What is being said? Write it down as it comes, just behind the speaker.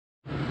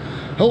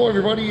Hello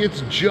everybody,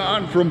 it's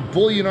John from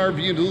Bullyan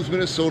RV in Duluth,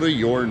 Minnesota,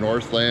 your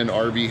Northland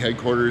RV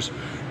headquarters,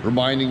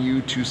 reminding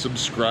you to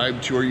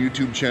subscribe to our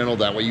YouTube channel.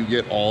 That way you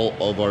get all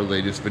of our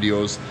latest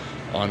videos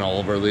on all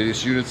of our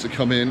latest units that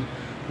come in,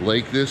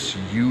 like this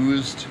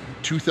used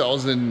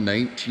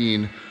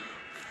 2019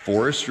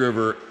 Forest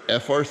River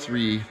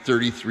FR3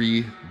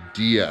 33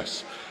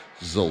 DS.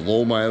 This is a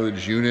low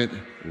mileage unit,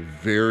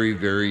 very,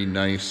 very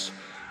nice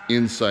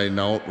inside and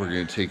out. We're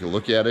going to take a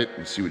look at it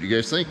and see what you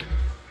guys think.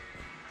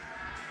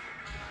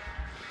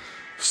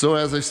 So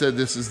as I said,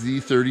 this is the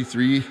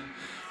 33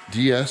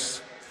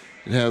 DS.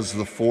 It has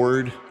the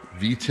Ford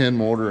V10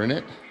 motor in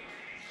it.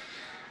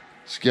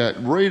 It's got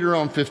right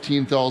around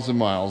 15,000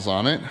 miles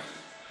on it.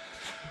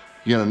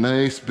 You got a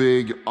nice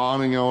big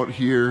awning out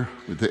here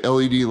with the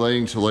LED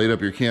lighting to light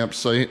up your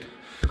campsite.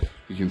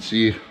 You can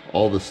see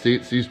all the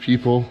states these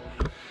people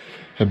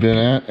have been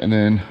at. And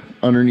then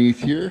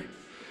underneath here,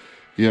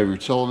 you have your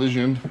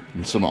television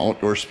and some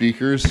outdoor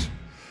speakers.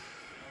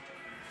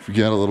 We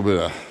got a little bit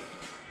of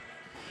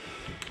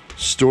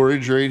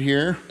storage right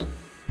here,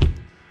 and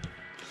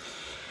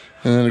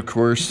then of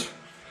course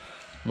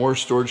more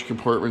storage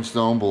compartments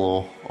down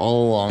below.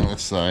 All along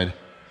this side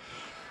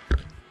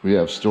we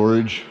have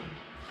storage.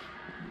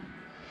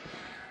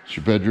 It's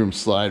your bedroom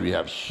slide. We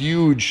have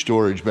huge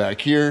storage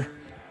back here.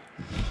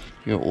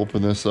 You know,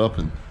 open this up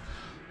and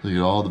look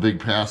at all the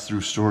big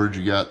pass-through storage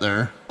you got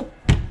there.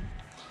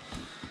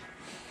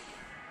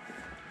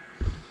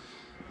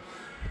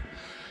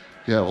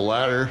 You have a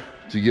ladder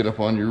to get up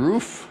on your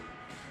roof.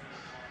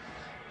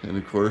 And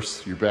of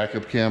course, your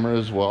backup camera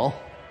as well.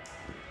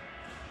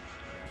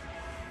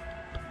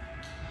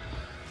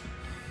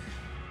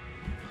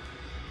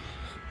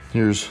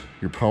 Here's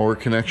your power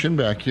connection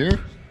back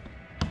here.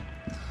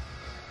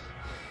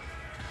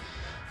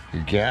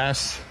 Your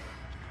gas.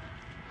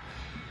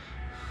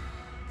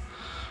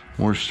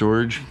 More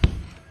storage.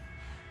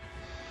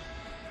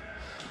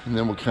 And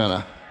then we'll kind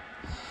of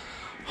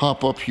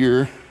hop up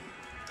here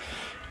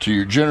to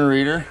your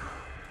generator.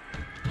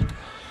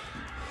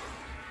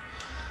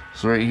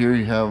 So right here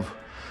you have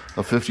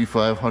a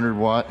 5,500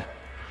 watt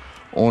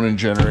Onan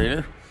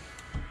generator.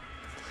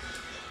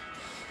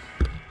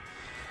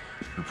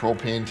 Your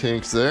propane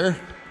tanks there.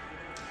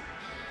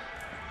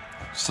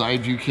 Side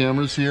view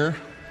cameras here.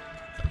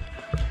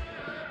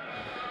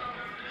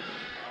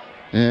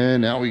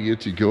 And now we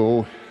get to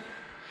go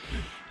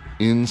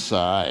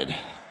inside.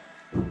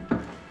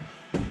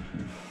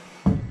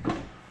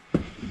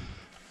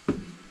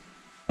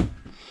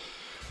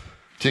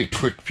 Take a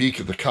quick peek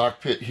at the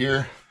cockpit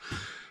here.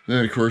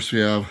 Then of course we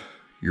have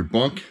your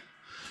bunk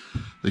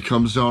that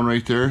comes down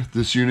right there.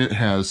 This unit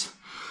has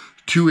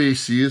two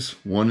ACs,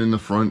 one in the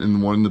front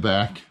and one in the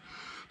back.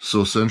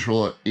 So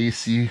central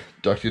AC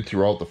ducted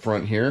throughout the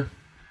front here.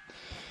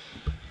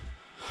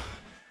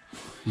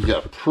 You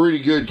got pretty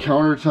good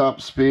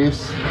countertop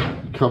space,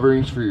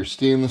 coverings for your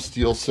stainless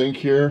steel sink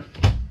here.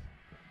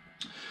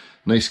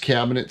 Nice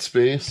cabinet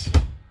space.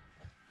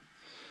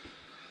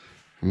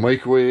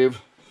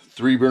 Microwave,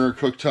 3-burner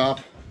cooktop,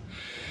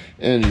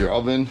 and your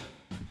oven.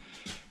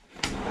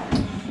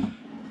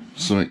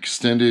 Some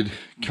extended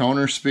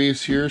counter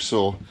space here,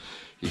 so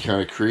you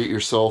kind of create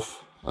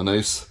yourself a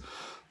nice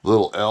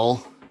little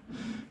L,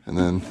 and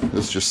then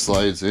this just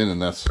slides in, and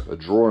that's a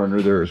drawer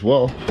under there as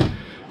well.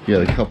 You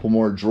got a couple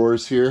more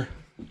drawers here,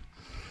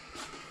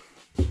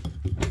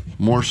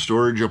 more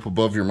storage up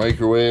above your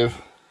microwave,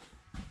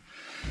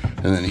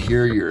 and then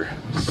here your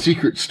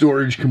secret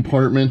storage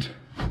compartment.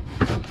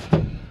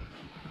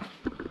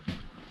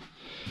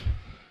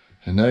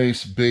 A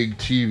nice big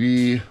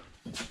TV,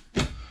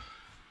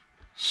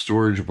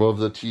 storage above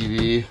the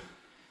TV,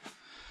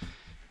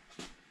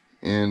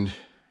 and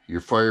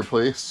your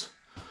fireplace.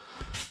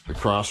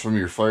 Across from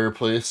your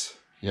fireplace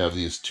you have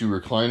these two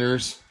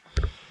recliners.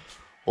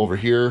 Over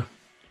here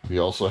we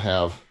also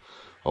have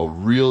a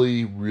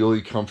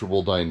really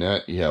comfortable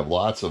dinette. You have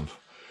lots of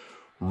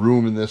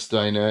room in this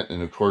dinette,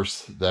 and of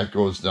course that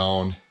goes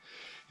down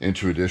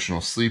into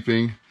additional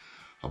sleeping.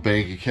 A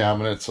bank of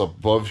cabinets up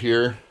above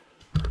here,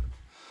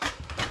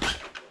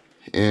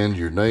 and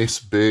your nice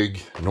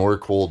big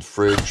Norcold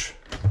fridge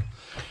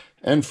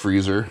and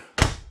freezer.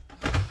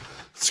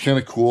 It's kind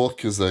of cool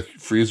because the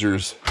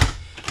freezer's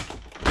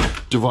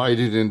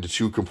divided into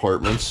two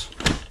compartments.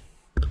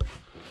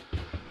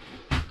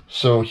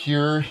 So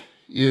here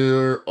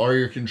are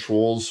your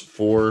controls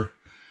for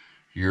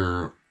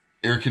your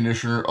air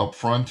conditioner up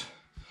front,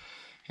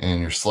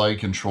 and your slide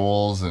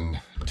controls and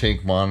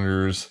tank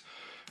monitors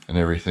and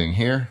everything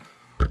here.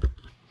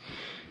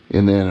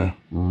 And then a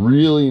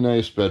really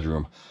nice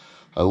bedroom.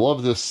 I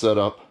love this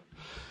setup.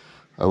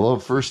 I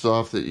love, first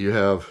off, that you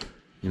have,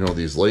 you know,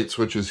 these light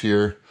switches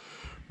here,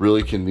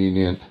 really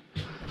convenient.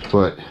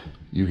 But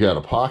you've got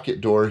a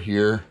pocket door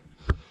here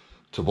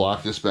to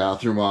block this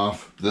bathroom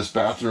off. This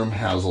bathroom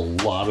has a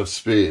lot of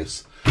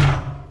space.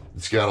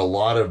 It's got a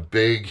lot of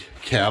big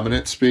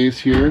cabinet space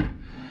here,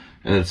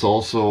 and it's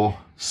also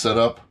set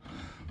up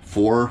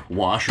for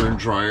washer and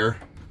dryer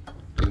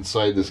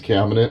inside this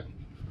cabinet.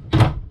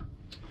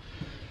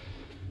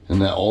 And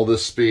And that all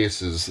this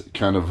space is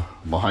kind of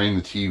behind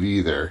the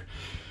TV there.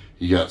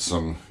 You got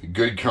some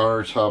good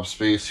countertop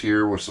space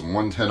here with some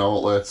 110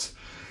 outlets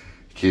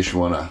in case you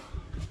want to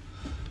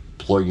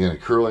plug in a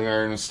curling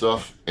iron and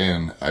stuff.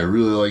 And I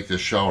really like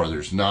this shower.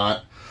 There's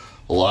not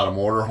a lot of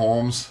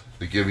motorhomes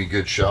that give me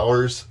good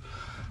showers,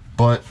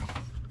 but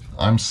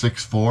I'm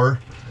 6'4"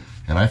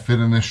 and I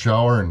fit in this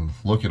shower, and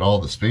look at all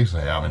the space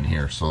I have in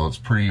here, so it's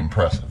pretty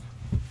impressive.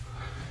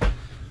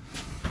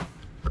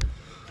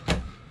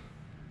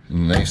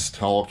 Nice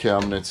towel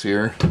cabinets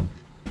here.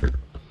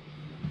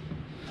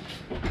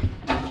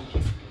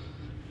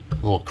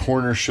 Little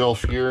corner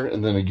shelf here,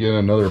 and then again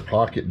another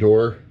pocket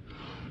door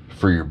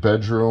for your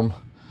bedroom.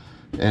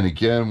 And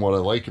again, what I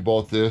like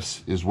about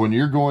this is when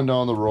you're going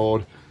down the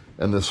road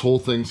and this whole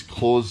thing's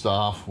closed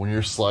off, when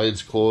your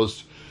slide's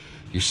closed,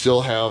 you're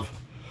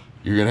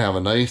gonna have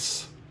a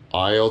nice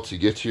aisle to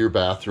get to your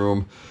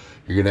bathroom.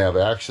 You're gonna have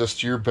access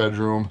to your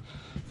bedroom.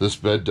 This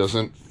bed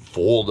doesn't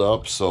fold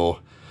up, so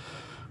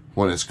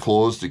when it's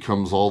closed, it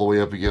comes all the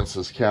way up against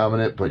this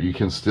cabinet, but you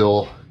can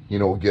still, you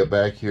know, get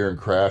back here and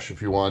crash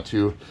if you want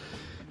to.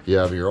 You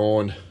have your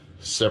own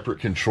separate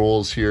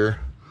controls here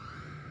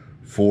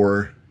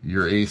for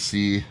your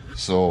AC,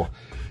 so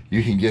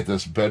you can get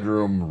this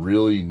bedroom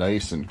really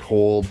nice and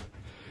cold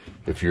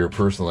if you're a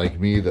person like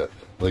me that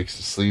likes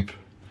to sleep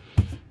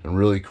in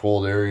really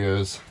cold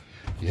areas.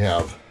 You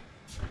have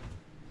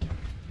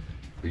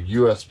the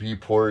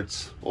USB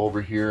ports over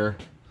here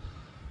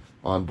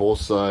on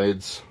both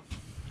sides.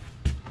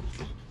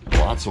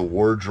 Lots of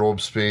wardrobe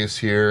space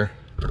here.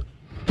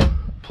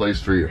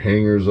 Place for your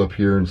hangers up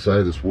here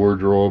inside this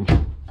wardrobe.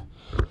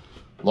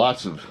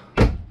 Lots of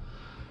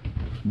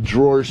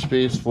drawer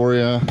space for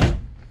you.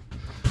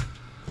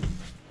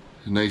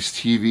 Nice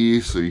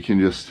TV, so you can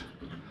just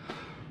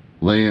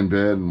lay in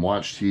bed and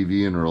watch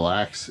TV and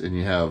relax, and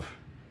you have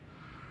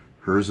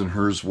hers and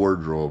hers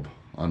wardrobe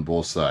on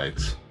both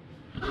sides.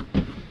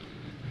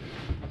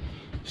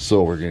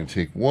 So we're going to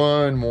take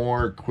one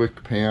more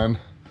quick pan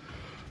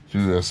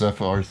through this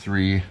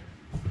FR3.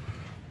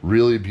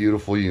 Really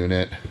beautiful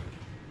unit,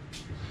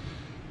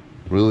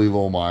 really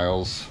low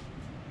miles,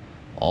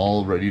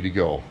 all ready to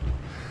go.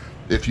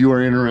 If you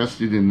are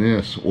interested in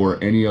this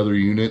or any other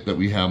unit that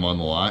we have on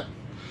the lot,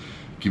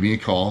 give me a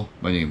call.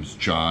 My name is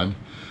John.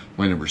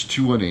 My number is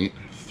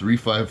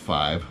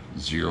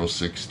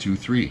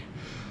 218-355-0623.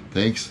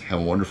 Thanks, have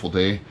a wonderful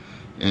day,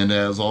 and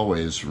as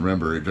always,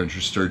 remember,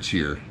 adventure starts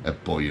here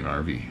at Bullyan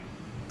RV.